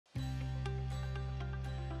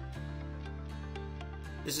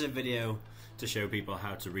This is a video to show people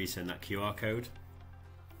how to resend that QR code.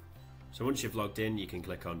 So once you've logged in, you can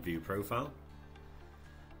click on View Profile.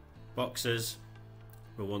 Boxers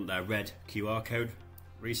will want their red QR code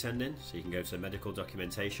resending, so you can go to medical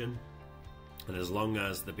documentation, and as long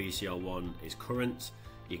as the BCL1 is current,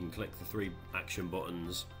 you can click the 3 action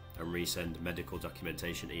buttons and resend medical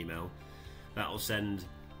documentation email. That will send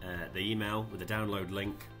the email with a download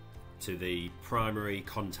link to the primary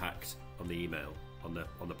contact on the email on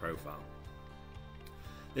the profile.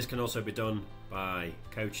 This can also be done by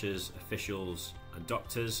coaches, officials and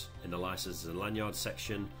doctors in the licenses and lanyards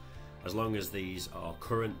section. As long as these are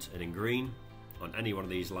current and in green on any one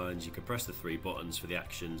of these lines, you can press the 3 buttons for the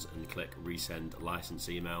actions and click resend license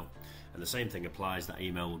email, and the same thing applies. That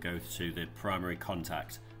email will go to the primary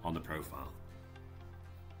contact on the profile.